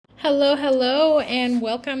Hello, hello, and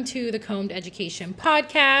welcome to the Combed Education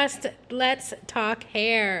Podcast. Let's talk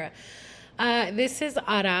hair. This is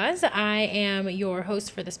Araz. I am your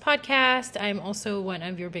host for this podcast. I'm also one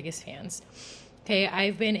of your biggest fans. Okay,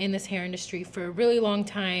 I've been in this hair industry for a really long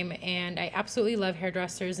time, and I absolutely love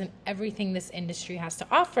hairdressers and everything this industry has to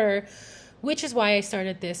offer, which is why I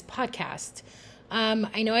started this podcast.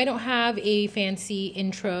 I know I don't have a fancy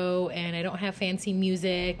intro, and I don't have fancy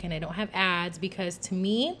music, and I don't have ads, because to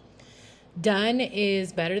me, done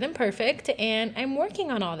is better than perfect, and I'm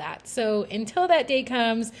working on all that. So until that day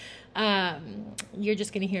comes, you're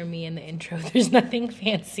just going to hear me in the intro. There's nothing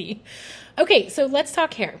fancy. Okay, so let's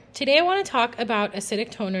talk hair. Today I want to talk about acidic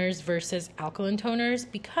toners versus alkaline toners,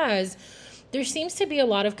 because there seems to be a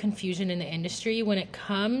lot of confusion in the industry when it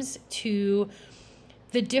comes to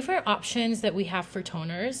the different options that we have for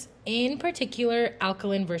toners, in particular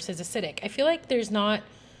alkaline versus acidic. I feel like there's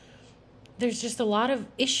just a lot of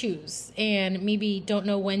issues, and maybe don't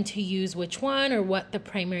know when to use which one or what the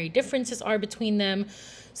primary differences are between them.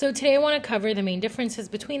 So today I want to cover the main differences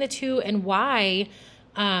between the two and why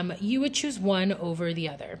you would choose one over the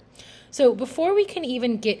other. So before we can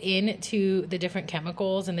even get into the different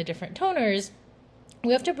chemicals and the different toners,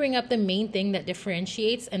 we have to bring up the main thing that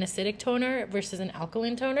differentiates an acidic toner versus an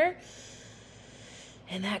alkaline toner.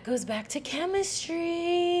 And that goes back to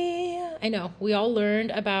chemistry. I know, we all learned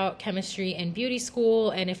about chemistry in beauty school,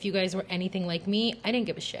 and if you guys were anything like me, I didn't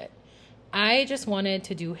give a shit. I just wanted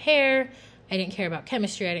to do hair. I didn't care about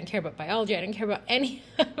chemistry. I didn't care about biology. I didn't care about any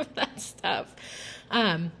of that stuff.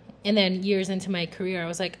 And then years into my career, I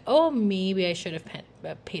was like, oh, maybe I should have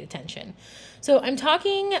paid attention. So I'm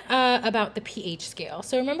talking about the pH scale.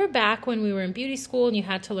 So remember back when we were in beauty school and you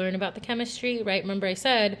had to learn about the chemistry, right? Remember I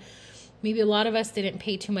said, maybe a lot of us didn't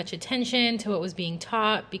pay too much attention to what was being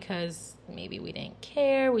taught because maybe we didn't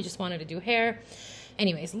care. We just wanted to do hair.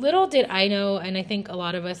 Anyways, little did I know, and I think a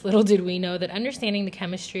lot of us, little did we know, that understanding the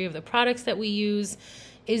chemistry of the products that we use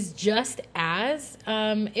is just as,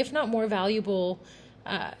 if not more valuable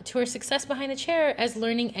to our success behind the chair as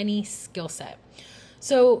learning any skill set.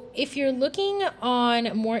 So if you're looking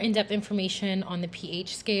on more in-depth information on the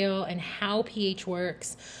pH scale and how pH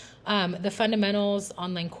works, the Fundamentals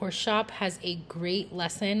online course shop has a great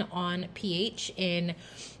lesson on pH in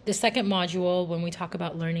the second module when we talk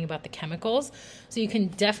about learning about the chemicals. So you can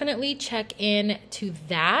definitely check in to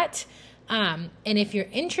that. And if you're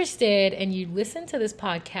interested and you listen to this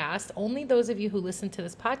podcast, only those of you who listen to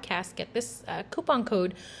this podcast get this coupon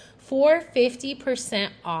code for 50%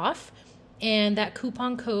 off. And that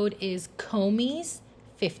coupon code is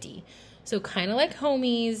COMBIES50. So kind of like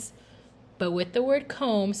homies, but with the word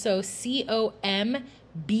comb. So COMBIES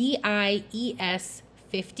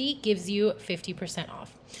 50 gives you 50%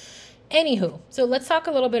 off. Anywho, so let's talk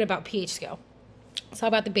a little bit about pH scale. Let's talk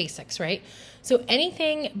about the basics, right? So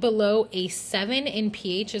anything below a 7 in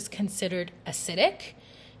pH is considered acidic,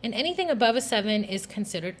 and anything above a 7 is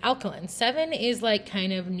considered alkaline. 7 is like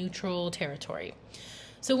kind of neutral territory.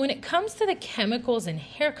 So when it comes to the chemicals in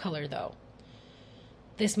hair color, though,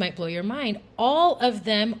 this might blow your mind. All of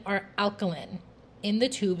them are alkaline in the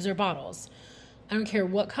tubes or bottles. I don't care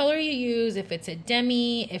what color you use, if it's a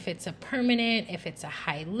demi, if it's a permanent, if it's a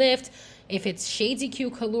high lift, if it's Shades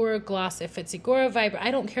EQ Color Gloss, if it's Agora Vibra,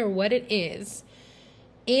 I don't care what it is.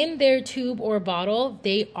 In their tube or bottle,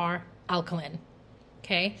 they are alkaline,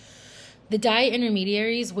 okay? The dye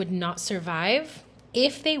intermediaries would not survive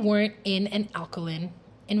if they weren't in an alkaline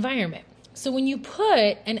environment. So when you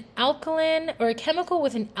put an alkaline or a chemical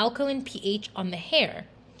with an alkaline pH on the hair,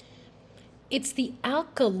 it's the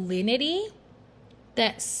alkalinity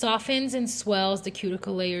that softens and swells the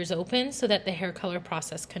cuticle layers open so that the hair color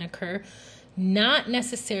process can occur, not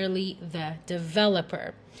necessarily the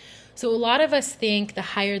developer. So a lot of us think the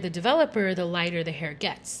higher the developer, the lighter the hair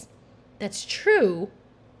gets. That's true,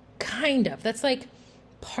 kind of. That's like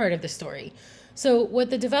part of the story. So what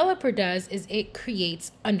the developer does is it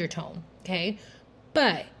creates undertone, okay?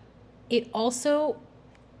 But it also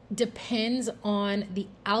depends on the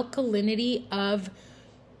alkalinity of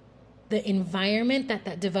the environment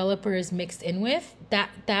that developer is mixed in with.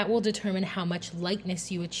 That will determine how much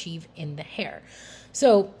lightness you achieve in the hair.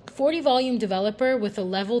 So 40 volume developer with a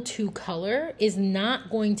level 2 color is not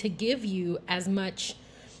going to give you as much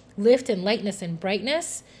lift and lightness and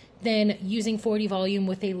brightness than using 40 volume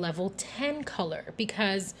with a level 10 color,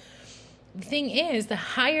 because the thing is, the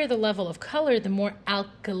higher the level of color, the more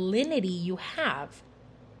alkalinity you have.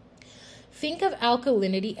 Think of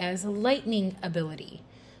alkalinity as lightning ability.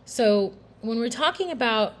 So when we're talking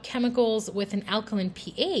about chemicals with an alkaline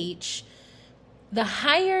pH, the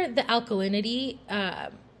higher the alkalinity,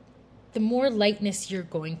 the more lightness you're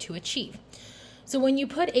going to achieve. So when you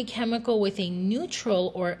put a chemical with a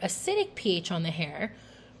neutral or acidic pH on the hair,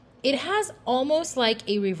 it has almost like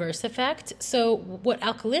a reverse effect. So what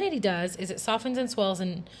alkalinity does is it softens and swells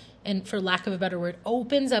and for lack of a better word,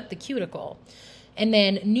 opens up the cuticle. And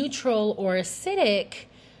then neutral or acidic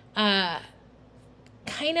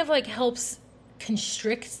kind of like helps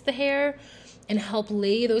constricts the hair and help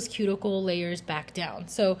lay those cuticle layers back down.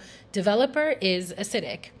 So developer is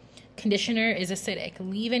acidic. Conditioner is acidic.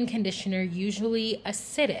 Leave-in conditioner, usually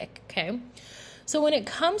acidic, okay? So when it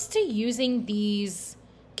comes to using these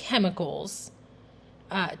chemicals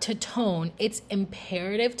to tone, it's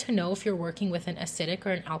imperative to know if you're working with an acidic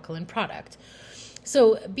or an alkaline product.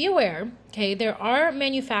 So be aware, okay, there are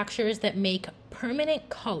manufacturers that make permanent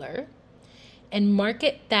color and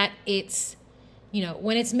market that it's,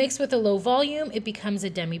 when it's mixed with a low volume, it becomes a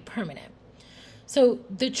demi-permanent. So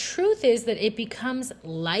the truth is that it becomes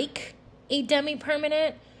like a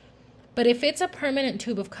demi-permanent, but if it's a permanent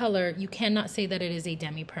tube of color, you cannot say that it is a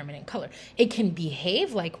demi-permanent color. It can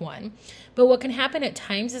behave like one, but what can happen at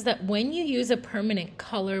times is that when you use a permanent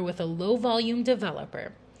color with a low volume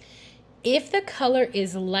developer, if the color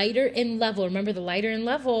is lighter in level, remember the lighter in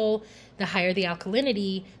level, the higher the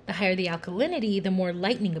alkalinity, the more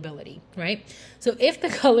lightening ability, right? So if the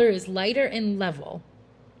color is lighter in level,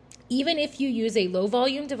 even if you use a low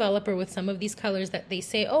volume developer with some of these colors that they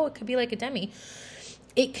say, oh, it could be like a demi,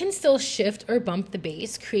 it can still shift or bump the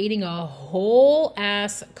base, creating a whole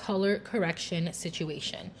ass color correction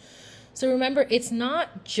situation. So remember, it's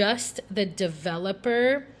not just the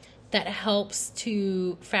developer that helps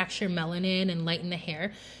to fracture melanin and lighten the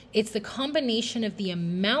hair. It's the combination of the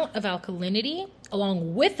amount of alkalinity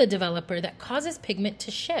along with the developer that causes pigment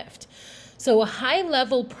to shift. So a high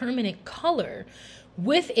level permanent color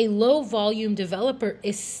with a low volume developer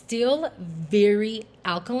is still very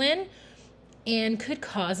alkaline and could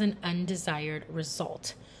cause an undesired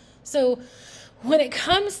result. So when it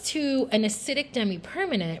comes to an acidic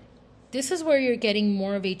demi-permanent, this is where you're getting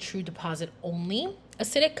more of a true deposit only.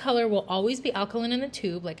 Acidic color will always be alkaline in the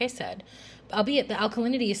tube, like I said, albeit the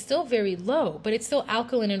alkalinity is still very low, but it's still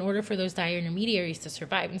alkaline in order for those diintermediaries to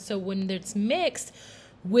survive. And so when it's mixed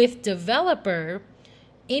with developer,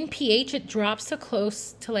 in pH, it drops to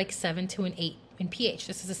close to like 7 to an 8 in pH.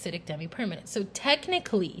 This is acidic demi-permanent. So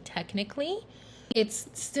technically, it's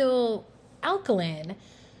still alkaline,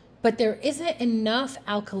 but there isn't enough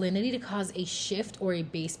alkalinity to cause a shift or a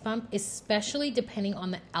base bump, especially depending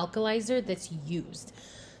on the alkalizer that's used.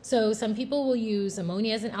 So some people will use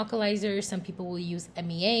ammonia as an alkalizer, some people will use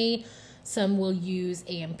MEA, some will use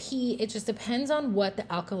AMP. It just depends on what the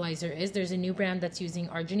alkalizer is. There's a new brand that's using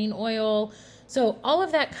arginine oil. So all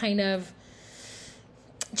of that kind of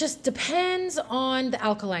just depends on the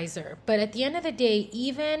alkalizer. But at the end of the day,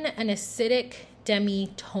 even an acidic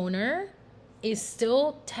demi toner is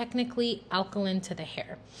still technically alkaline to the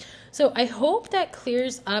hair. So I hope that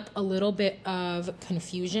clears up a little bit of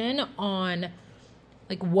confusion on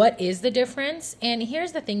like what is the difference. And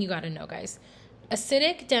here's the thing you got to know, guys.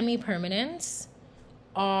 Acidic demi-permanents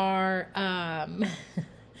are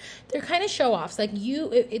they're kind of show-offs. Like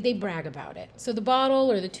they brag about it. So the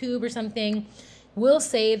bottle or the tube or something will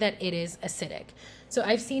say that it is acidic. So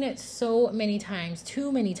I've seen it so many times,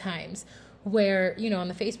 too many times, where, on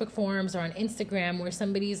the Facebook forums or on Instagram where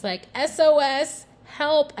somebody's like, SOS,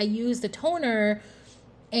 help, I used the toner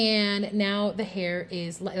and now the hair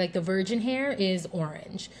is like the virgin hair is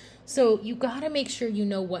orange. So you got to make sure you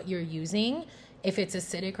know what you're using, if it's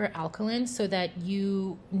acidic or alkaline, so that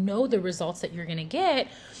you know the results that you're going to get.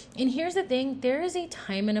 And here's the thing, there is a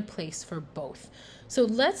time and a place for both. So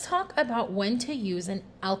let's talk about when to use an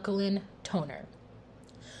alkaline toner.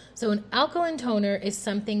 So an alkaline toner is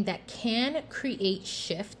something that can create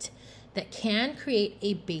shift, that can create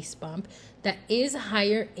a base bump, that is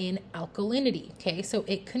higher in alkalinity, okay? So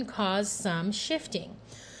it can cause some shifting.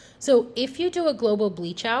 So if you do a global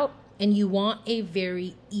bleach out and you want a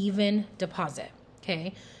very even deposit,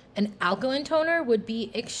 okay, an alkaline toner would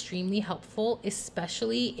be extremely helpful,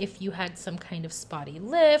 especially if you had some kind of spotty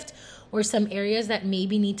lift or some areas that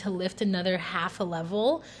maybe need to lift another half a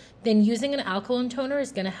level. Then using an alkaline toner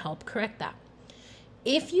is going to help correct that.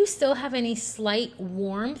 If you still have any slight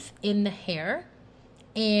warmth in the hair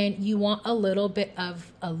and you want a little bit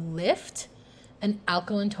of a lift, an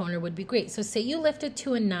alkaline toner would be great. So say you lifted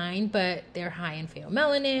to a 9, but they're high in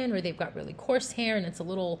pheomelanin or they've got really coarse hair and it's a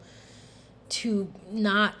little too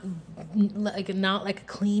not like a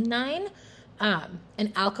clean 9,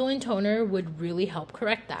 an alkaline toner would really help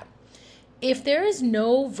correct that. If there is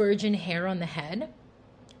no virgin hair on the head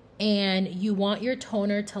and you want your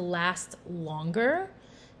toner to last longer,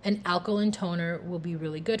 an alkaline toner will be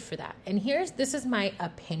really good for that. And this is my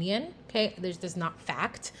opinion, okay? This is not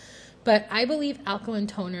fact, but I believe alkaline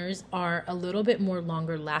toners are a little bit more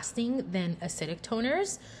longer lasting than acidic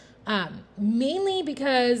toners. Mainly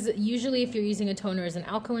because usually if you're using a toner as an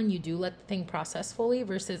alkaline, you do let the thing process fully,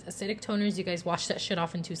 versus acidic toners, you guys wash that shit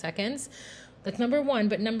off in 2 seconds. That's number one.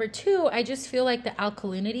 But number two, I just feel like the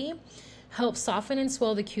alkalinity helps soften and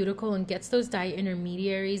swell the cuticle and gets those dye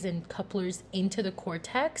intermediaries and couplers into the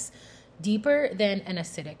cortex deeper than an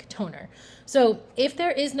acidic toner. So if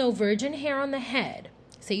there is no virgin hair on the head,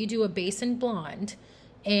 say you do a base and blonde,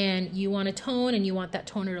 and you want to tone and you want that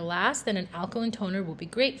toner to last, then an alkaline toner will be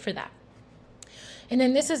great for that. And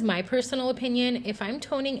then this is my personal opinion. If I'm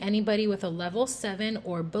toning anybody with a level 7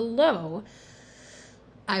 or below,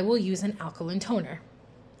 I will use an alkaline toner.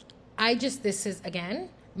 This is, again,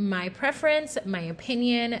 my preference, my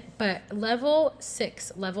opinion, but level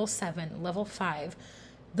 6, level 7, level 5,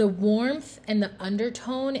 the warmth and the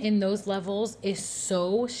undertone in those levels is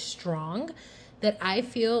so strong that I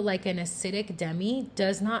feel like an acidic demi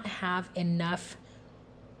does not have enough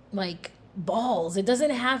balls. It doesn't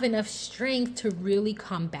have enough strength to really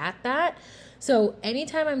combat that. So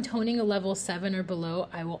anytime I'm toning a level 7 or below,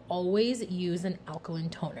 I will always use an alkaline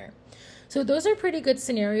toner. So those are pretty good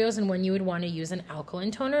scenarios and when you would want to use an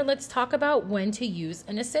alkaline toner. Let's talk about when to use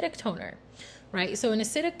an acidic toner, right? So an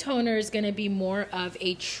acidic toner is going to be more of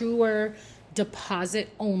a truer deposit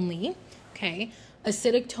only, okay?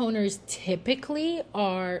 Acidic toners typically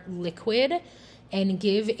are liquid and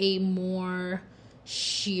give a more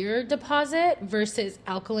sheer deposit versus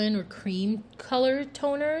alkaline or cream colored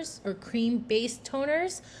toners or cream based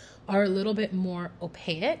toners are a little bit more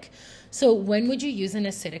opaque. So when would you use an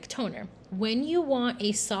acidic toner? When you want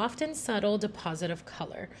a soft and subtle deposit of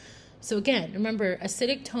color. So again, remember,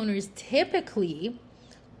 acidic toners typically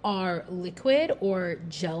are liquid or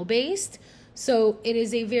gel based. So it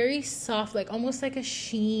is a very soft, almost like a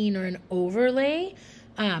sheen or an overlay.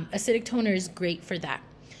 Acidic toner is great for that.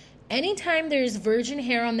 Anytime there's virgin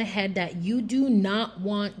hair on the head that you do not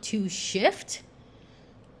want to shift,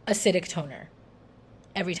 acidic toner.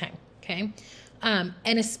 Every time, okay? And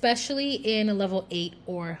especially in a level 8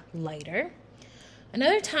 or lighter.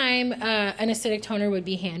 Another time an acidic toner would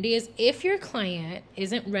be handy is if your client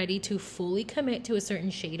isn't ready to fully commit to a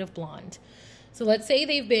certain shade of blonde. So let's say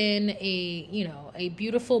they've been a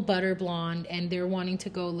beautiful butter blonde and they're wanting to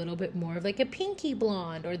go a little bit more of like a pinky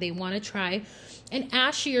blonde, or they want to try an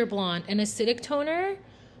ashier blonde. An acidic toner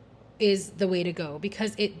is the way to go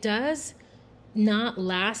because it does not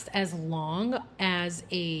last as long as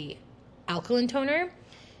a alkaline toner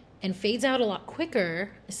and fades out a lot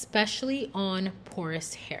quicker, especially on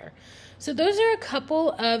porous hair. So those are a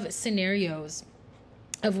couple of scenarios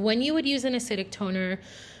of when you would use an acidic toner,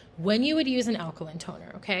 when you would use an alkaline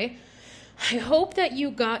toner, okay? I hope that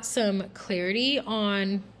you got some clarity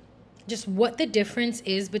on just what the difference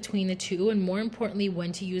is between the two, and more importantly,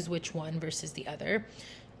 when to use which one versus the other.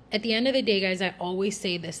 At the end of the day, guys, I always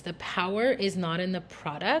say this: the power is not in the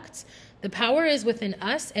products. The power is within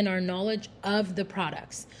us and our knowledge of the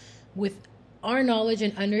products. With our knowledge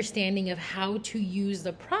and understanding of how to use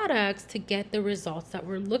the products to get the results that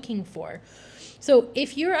we're looking for. So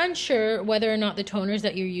if you're unsure whether or not the toners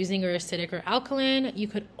that you're using are acidic or alkaline, you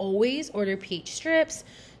could always order pH strips,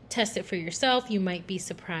 test it for yourself. You might be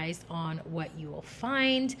surprised on what you will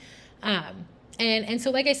find. And so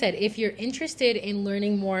like I said, if you're interested in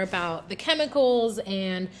learning more about the chemicals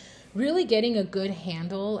and really getting a good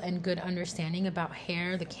handle and good understanding about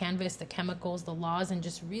hair, the canvas, the chemicals, the laws, and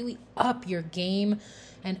just really up your game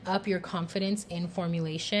and up your confidence in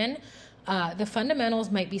formulation, the fundamentals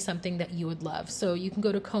might be something that you would love. So you can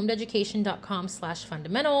go to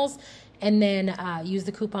comededucation.com/fundamentals and then use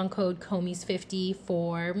the coupon code COMES50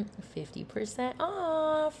 for 50%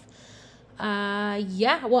 off.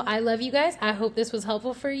 Well, I love you guys. I hope this was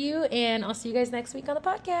helpful for you, and I'll see you guys next week on the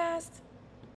podcast.